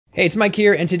Hey, it's Mike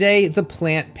here, and today, the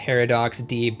plant paradox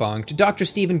debunked. Dr.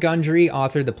 Stephen Gundry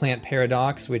authored The Plant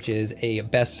Paradox, which is a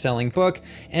best-selling book,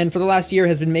 and for the last year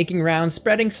has been making rounds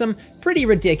spreading some pretty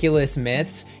ridiculous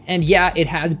myths. And yeah, it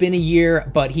has been a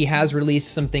year, but he has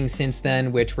released some things since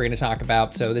then, which we're going to talk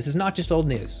about, so this is not just old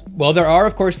news. Well, there are,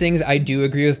 of course, things I do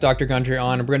agree with Dr. Gundry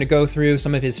on. We're going to go through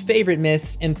some of his favorite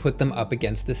myths and put them up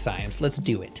against the science. Let's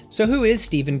do it. So who is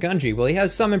Stephen Gundry? Well, he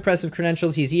has some impressive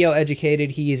credentials. He's Yale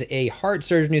educated. He's a heart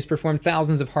surgeon who's performed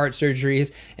thousands of heart surgeries,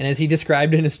 and as he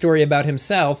described in a story about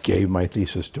himself, gave my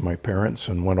thesis to my parents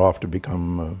and went off to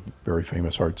become a very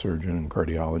famous heart surgeon and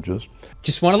cardiologist.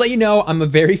 Just want to let you know, I'm a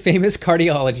very famous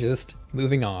cardiologist.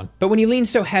 Moving on. But when you lean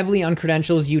so heavily on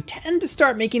credentials, you tend to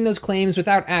start making those claims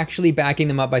without actually backing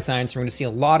them up by science. We're going to see a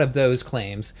lot of those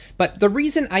claims. But the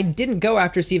reason I didn't go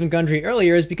after Stephen Gundry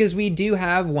earlier is because we do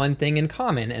have one thing in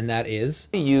common, and that is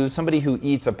somebody who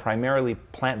eats a primarily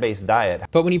plant-based diet.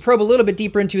 But when you probe a little bit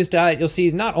deeper into his diet, you'll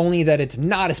see not only that it's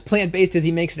not as plant-based as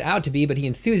he makes it out to be, but he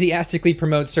enthusiastically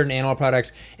promotes certain animal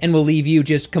products and will leave you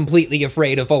just completely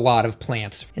afraid of a lot of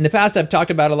plants. In the past, I've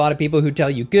talked about a lot of people who tell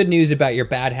you good news about your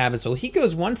bad habits. Well, he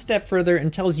goes one step further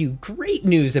and tells you great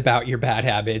news about your bad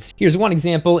habits. Here's one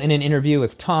example in an interview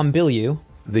with Tom Bilyeu.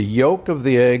 The yolk of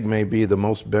the egg may be the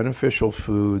most beneficial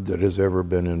food that has ever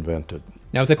been invented.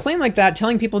 Now, with a claim like that,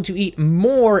 telling people to eat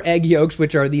more egg yolks,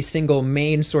 which are the single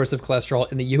main source of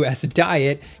cholesterol in the US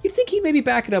diet, you'd think he'd maybe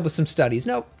back it up with some studies.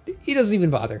 No, he doesn't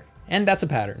even bother. And that's a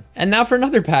pattern. And now for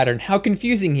another pattern, how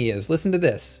confusing he is. Listen to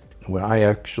this. Well, I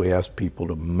actually ask people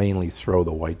to mainly throw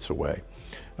the whites away.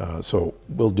 So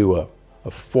we'll do a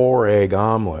 4-egg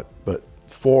omelet, but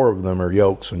 4 of them are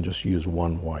yolks and just use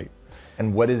 1 white.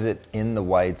 And what is it in the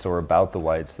whites or about the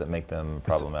whites that make them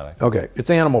problematic?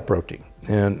 It's animal protein.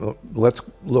 And let's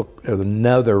look at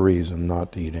another reason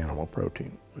not to eat animal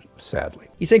protein, sadly.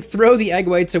 He's saying throw the egg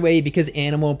whites away because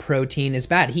animal protein is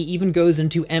bad. He even goes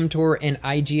into mTOR and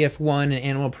IGF-1 and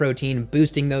animal protein,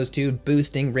 boosting those two,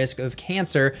 boosting risk of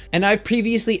cancer. And I've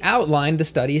previously outlined the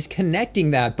studies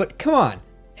connecting that, but come on.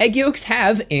 Egg yolks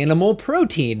have animal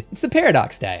protein. It's the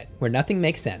paradox diet, where nothing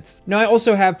makes sense. Now, I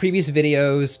also have previous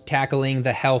videos tackling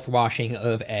the health washing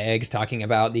of eggs, talking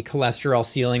about the cholesterol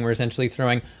ceiling. We're essentially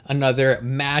throwing another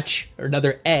match or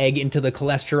another egg into the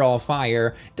cholesterol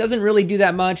fire. Doesn't really do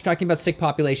that much, talking about sick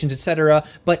populations, etc.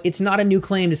 But it's not a new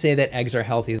claim to say that eggs are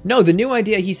healthy. No, the new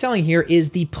idea he's selling here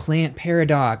is the plant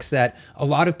paradox, that a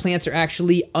lot of plants are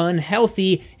actually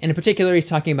unhealthy. And in particular, he's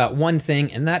talking about one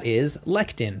thing, and that is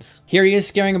lectins. Here he is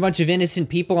scaring a bunch of innocent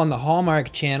people on the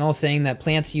Hallmark channel, saying that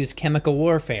plants use chemical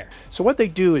warfare. So what they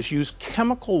do is use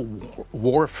chemical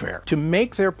warfare to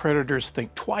make their predators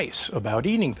think twice about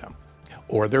eating them,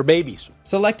 or their babies.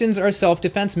 So lectins are a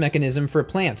self-defense mechanism for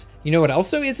plants. You know what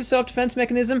also is a self-defense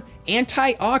mechanism?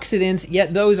 Antioxidants,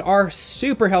 yet those are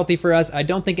super healthy for us. I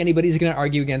don't think anybody's gonna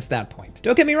argue against that point.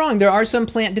 Don't get me wrong, there are some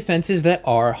plant defenses that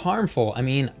are harmful. I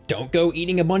mean, don't go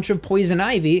eating a bunch of poison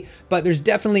ivy, but there's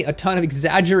definitely a ton of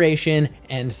exaggeration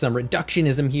and some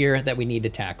reductionism here that we need to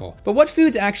tackle. But what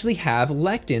foods actually have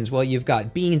lectins? Well, you've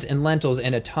got beans and lentils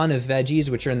and a ton of veggies,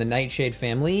 which are in the nightshade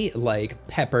family, like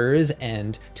peppers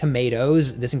and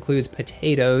tomatoes. This includes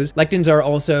potatoes. Lectins are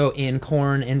also in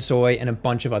corn and soy and a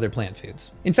bunch of other plant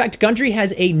foods. In fact, Gundry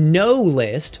has a no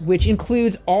list, which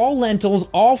includes all lentils,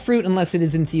 all fruit unless it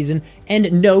is in season,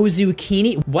 and no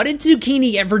zucchini. What did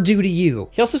zucchini ever do to you?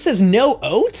 He also says no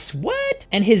oats? What?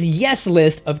 And his yes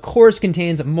list, of course,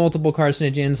 contains multiple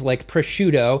carcinogens like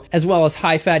prosciutto, as well as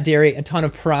high-fat dairy, a ton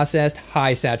of processed,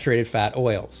 high-saturated fat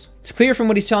oils. It's clear from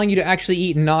what he's telling you to actually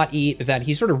eat and not eat that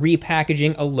he's sort of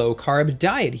repackaging a low-carb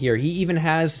diet here. He even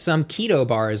has some keto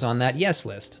bars on that yes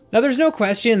list. Now, there's no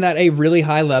question that a really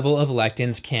high level of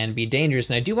lectins can be dangerous,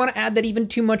 and I do want to add that even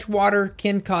too much water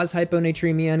can cause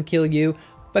hyponatremia and kill you.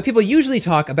 But people usually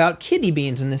talk about kidney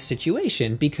beans in this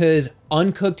situation because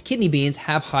uncooked kidney beans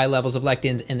have high levels of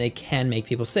lectins and they can make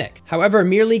people sick. However,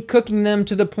 merely cooking them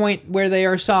to the point where they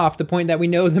are soft, the point that we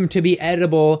know them to be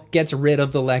edible, gets rid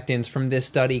of the lectins. From this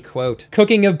study, quote,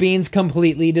 "Cooking of beans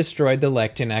completely destroyed the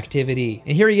lectin activity."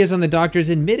 And here he is on the doctors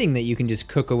admitting that you can just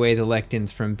cook away the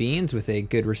lectins from beans, with a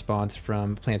good response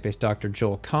from plant-based Dr.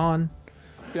 Joel Kahn.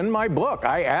 In my book,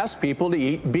 I ask people to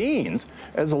eat beans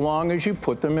as long as you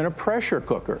put them in a pressure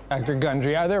cooker. Dr.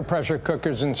 Gundry, are there pressure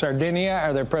cookers in Sardinia?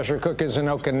 Are there pressure cookers in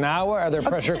Okinawa? Are there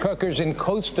pressure cookers in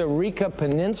Costa Rica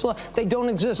Peninsula? They don't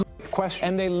exist. Question.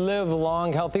 And they live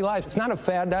long, healthy lives. It's not a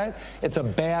fad diet. It's a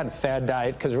bad fad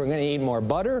diet because we're going to eat more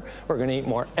butter, we're going to eat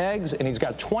more eggs, and he's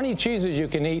got 20 cheeses you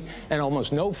can eat and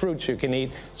almost no fruits you can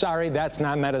eat. Sorry, that's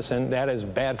not medicine. That is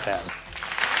bad fad.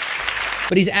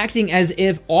 But he's acting as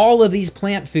if all of these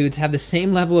plant foods have the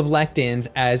same level of lectins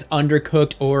as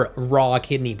undercooked or raw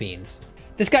kidney beans.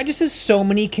 This guy just has so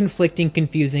many conflicting,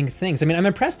 confusing things. I mean, I'm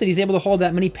impressed that he's able to hold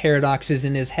that many paradoxes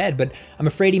in his head, but I'm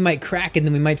afraid he might crack and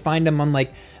then we might find him on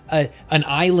like an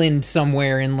island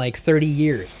somewhere in like 30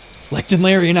 years. Lectin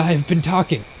Larry and I have been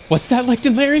talking. What's that,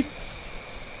 Lectin Larry?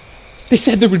 They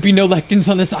said there would be no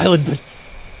lectins on this island, but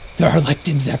there are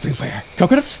lectins everywhere.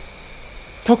 Coconuts?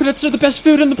 Coconuts are the best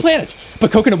food on the planet,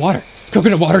 but coconut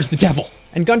water is the devil.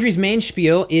 And Gundry's main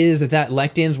spiel is that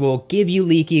lectins will give you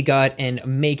leaky gut and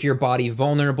make your body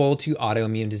vulnerable to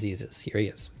autoimmune diseases. Here he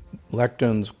is.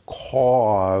 Lectins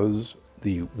cause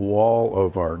the wall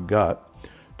of our gut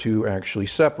to actually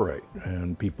separate,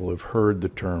 and people have heard the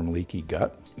term leaky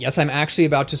gut. Yes, I'm actually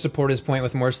about to support his point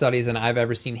with more studies than I've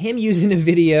ever seen him use in a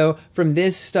video. From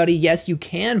this study, yes, you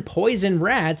can poison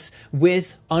rats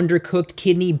with undercooked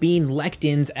kidney bean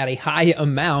lectins at a high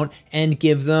amount and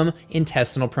give them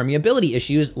intestinal permeability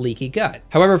issues, leaky gut.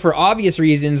 However, for obvious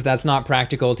reasons, that's not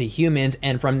practical to humans.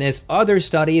 And from this other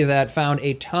study that found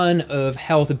a ton of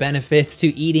health benefits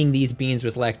to eating these beans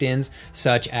with lectins,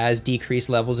 such as decreased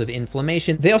levels of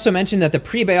inflammation, they also mentioned that the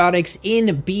prebiotics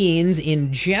in beans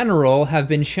in general have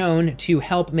been shown to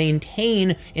help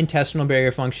maintain intestinal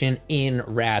barrier function in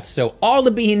rats. So all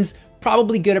the beans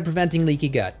probably good at preventing leaky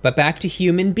gut. But back to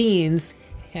human beings.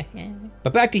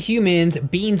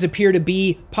 Beans appear to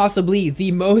be possibly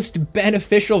the most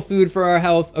beneficial food for our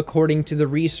health according to the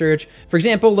research. For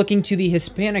example, looking to the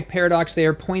Hispanic Paradox, they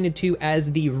are pointed to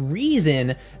as the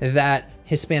reason that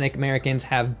Hispanic Americans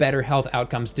have better health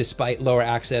outcomes despite lower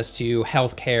access to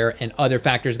health care and other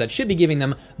factors that should be giving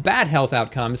them bad health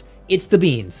outcomes. It's the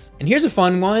beans. And here's a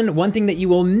fun one. One thing that you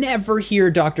will never hear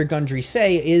Dr. Gundry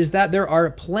say is that there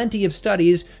are plenty of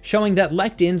studies showing that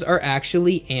lectins are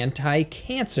actually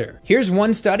anti-cancer. Here's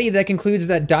one study that concludes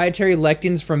that dietary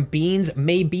lectins from beans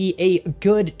may be a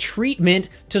good treatment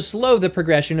to slow the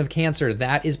progression of cancer.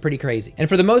 That is pretty crazy. And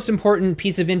for the most important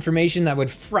piece of information that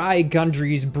would fry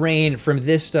Gundry's brain from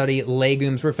this study,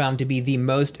 legumes were found to be the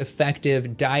most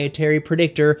effective dietary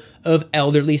predictor of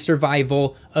elderly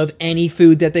survival of any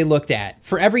food that they looked at.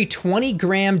 For every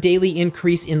 20-gram daily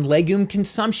increase in legume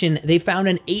consumption, they found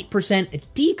an 8%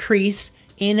 decrease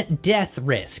in death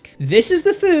risk. This is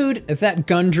the food that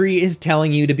Gundry is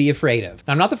telling you to be afraid of.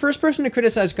 Now, I'm not the first person to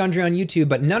criticize Gundry on YouTube,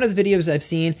 but none of the videos I've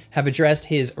seen have addressed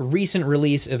his recent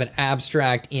release of an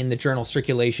abstract in the journal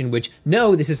Circulation, which,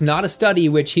 no, this is not a study,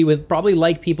 which he would probably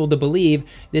like people to believe.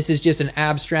 This is just an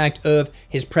abstract of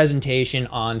his presentation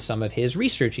on some of his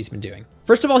research he's been doing.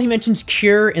 First of all, he mentions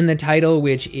cure in the title,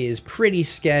 which is pretty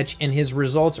sketch, and his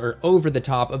results are over the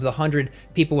top. Of the 100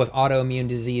 people with autoimmune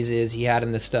diseases he had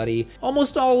in the study,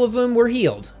 almost all of them were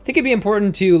healed. I think it'd be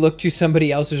important to look to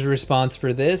somebody else's response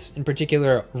for this, in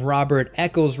particular, Robert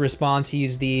Eccles' response.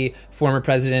 He's the former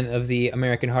president of the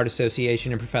American Heart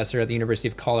Association and professor at the University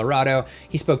of Colorado.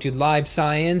 He spoke to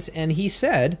LiveScience, and he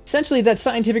said, essentially, that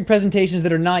scientific presentations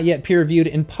that are not yet peer-reviewed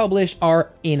and published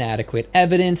are inadequate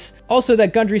evidence. Also,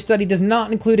 that Gundry's study does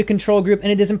not include a control group,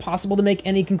 and it is impossible to make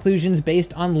any conclusions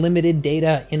based on limited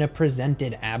data in a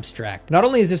presented abstract. Not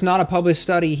only is this not a published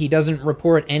study, he doesn't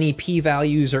report any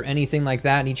p-values or anything like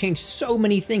that, and he changed so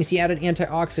many things. He added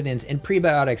antioxidants and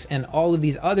prebiotics and all of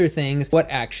these other things, what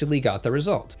actually got the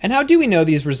result. And how do we know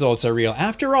these results are real?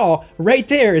 After all, right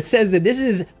there, it says that this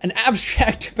is an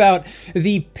abstract about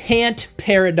the Pant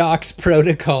Paradox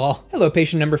protocol. Hello,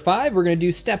 patient number 5. We're gonna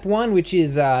do step 1, which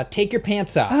is take your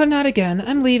pants off. Oh, not again.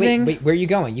 I'm leaving. Wait, where are you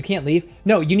going? You can't leave.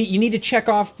 No, you need to check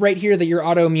off right here that your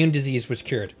autoimmune disease was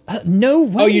cured. No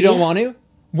way. Oh, you don't want to?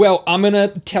 Well, I'm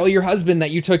gonna tell your husband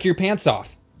that you took your pants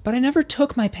off. But I never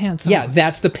took my pants off. Yeah,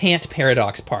 that's the Pant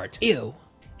Paradox part. Ew.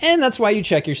 And that's why you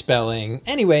check your spelling.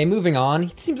 Anyway, moving on.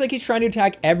 It seems like he's trying to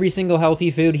attack every single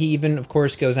healthy food. He even, of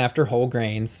course, goes after whole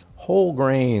grains. Whole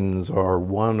grains are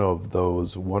one of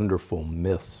those wonderful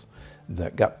myths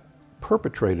that got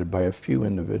perpetrated by a few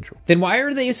individuals. Then why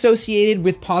are they associated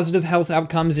with positive health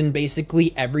outcomes in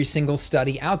basically every single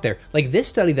study out there? Like this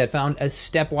study that found a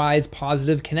stepwise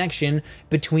positive connection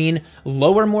between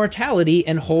lower mortality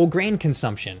and whole grain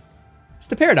consumption. It's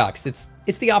the paradox.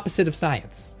 It's the opposite of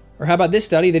science. Or how about this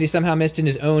study that he somehow missed in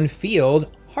his own field,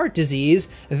 heart disease,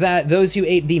 that those who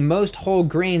ate the most whole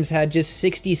grains had just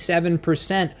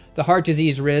 67% the heart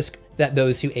disease risk that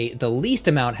those who ate the least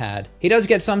amount had. He does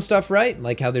get some stuff right,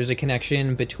 like how there's a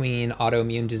connection between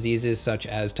autoimmune diseases such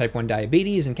as type 1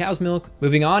 diabetes and cow's milk.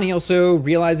 Moving on, he also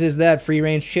realizes that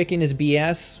free-range chicken is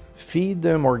BS. Feed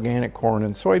them organic corn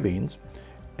and soybeans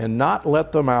and not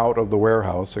let them out of the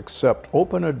warehouse except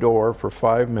open a door for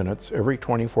 5 minutes every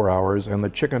 24 hours and the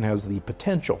chicken has the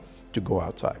potential to go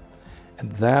outside.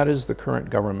 And that is the current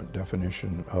government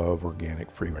definition of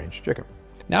organic free-range chicken.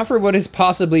 Now for what is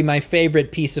possibly my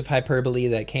favorite piece of hyperbole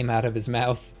that came out of his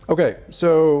mouth. Okay,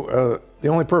 so the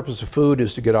only purpose of food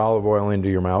is to get olive oil into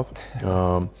your mouth.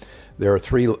 There are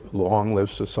 3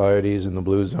 long-lived societies in the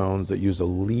blue zones that use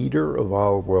 1 liter of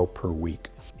olive oil per week.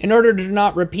 In order to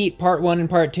not repeat part 1 and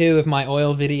part 2 of my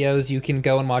oil videos, you can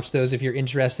go and watch those if you're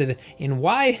interested in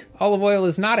why olive oil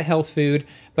is not a health food.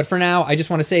 But for now, I just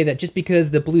want to say that just because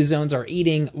the blue zones are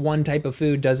eating one type of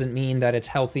food doesn't mean that it's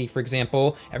healthy. For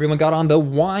example, everyone got on the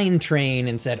wine train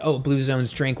and said, oh, blue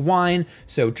zones drink wine,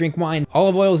 so drink wine.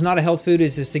 Olive oil is not a health food.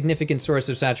 It's a significant source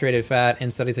of saturated fat,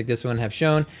 and studies like this one have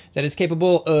shown that it's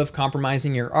capable of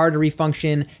compromising your artery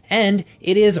function, and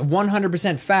it is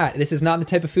 100% fat. This is not the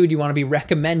type of food you want to be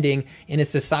recommending in a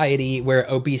society where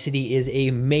obesity is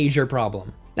a major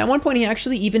problem. Now, at one point, he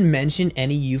actually even mentioned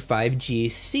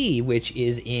NEU5GC, which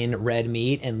is in red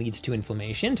meat and leads to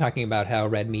inflammation, talking about how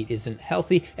red meat isn't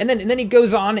healthy. And then he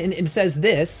goes on and says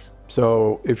this.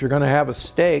 So if you're going to have a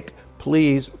steak,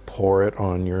 please pour it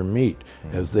on your meat,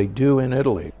 as they do in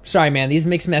Italy. Sorry, man, these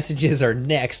mixed messages are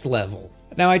next level.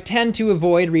 Now, I tend to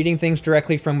avoid reading things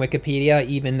directly from Wikipedia,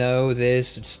 even though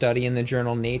this study in the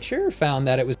journal Nature found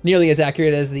that it was nearly as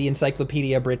accurate as the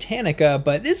Encyclopedia Britannica,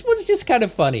 but this one's just kind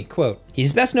of funny. Quote,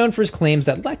 he's best known for his claims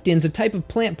that lectins, a type of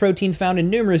plant protein found in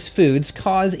numerous foods,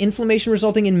 cause inflammation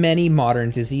resulting in many modern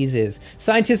diseases.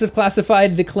 Scientists have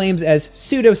classified the claims as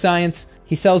pseudoscience.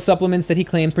 He sells supplements that he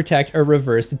claims protect or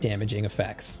reverse the damaging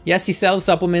effects. Yes, he sells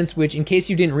supplements, which, in case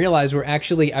you didn't realize, were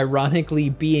actually ironically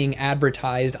being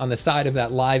advertised on the side of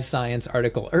that LiveScience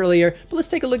article earlier. But let's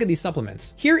take a look at these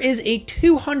supplements. Here is a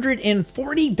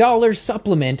 $240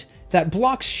 supplement that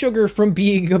blocks sugar from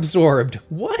being absorbed.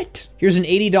 What? Here's an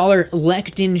 $80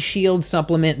 lectin shield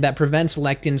supplement that prevents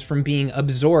lectins from being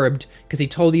absorbed because he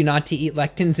told you not to eat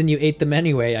lectins and you ate them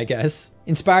anyway, I guess.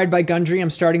 Inspired by Gundry,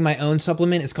 I'm starting my own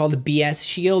supplement. It's called the BS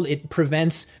Shield. It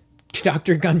prevents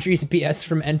Dr. Gundry's BS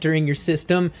from entering your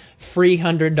system. Free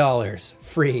 $100.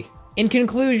 Free. In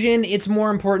conclusion, it's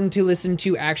more important to listen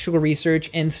to actual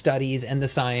research and studies and the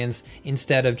science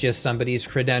instead of just somebody's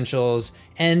credentials.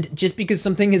 And just because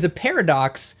something is a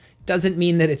paradox doesn't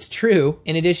mean that it's true.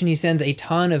 In addition, he sends a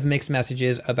ton of mixed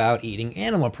messages about eating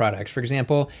animal products. For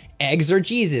example, eggs are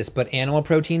Jesus, but animal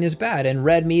protein is bad, and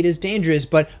red meat is dangerous,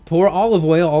 but pour olive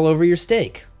oil all over your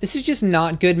steak. This is just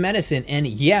not good medicine. And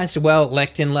yes, well,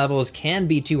 lectin levels can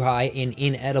be too high in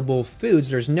inedible foods.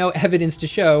 There's no evidence to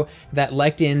show that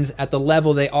lectins at the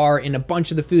level they are in a bunch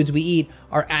of the foods we eat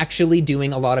are actually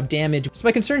doing a lot of damage. So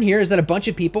my concern here is that a bunch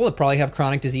of people that probably have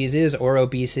chronic diseases or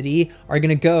obesity are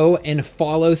gonna go and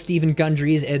follow Stephen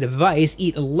Gundry's advice,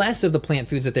 eat less of the plant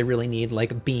foods that they really need,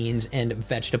 like beans and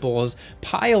vegetables,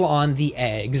 pile on the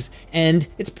eggs, and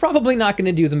it's probably not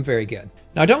gonna do them very good.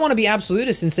 Now, I don't want to be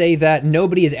absolutist and say that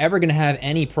nobody is ever going to have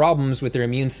any problems with their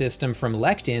immune system from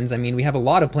lectins. I mean, we have a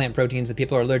lot of plant proteins that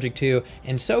people are allergic to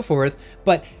and so forth,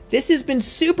 but this has been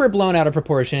super blown out of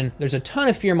proportion. There's a ton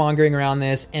of fear-mongering around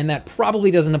this, and that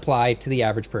probably doesn't apply to the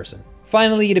average person.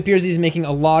 Finally, it appears he's making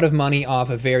a lot of money off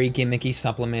of very gimmicky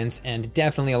supplements and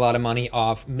definitely a lot of money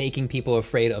off making people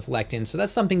afraid of lectins, so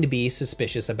that's something to be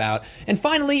suspicious about. And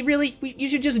finally, really, you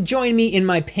should just join me in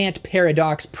my pant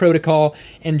paradox protocol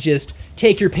and just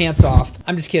take your pants off.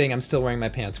 I'm just kidding, I'm still wearing my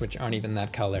pants, which aren't even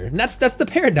that color. And that's the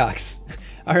paradox.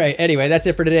 All right, anyway, that's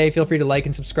it for today. Feel free to like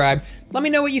and subscribe. Let me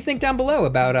know what you think down below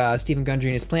about Stephen Gundry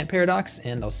and his plant paradox,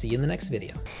 and I'll see you in the next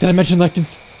video. Did I mention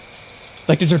lectins?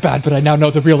 Lectins are bad, but I now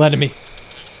know the real enemy.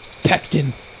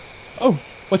 Pectin. Oh,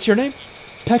 what's your name?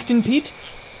 Pectin Pete?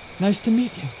 Nice to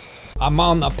meet you. I'm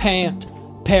on the pant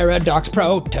paradox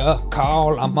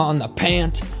protocol. I'm on the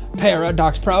pant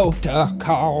paradox protocol.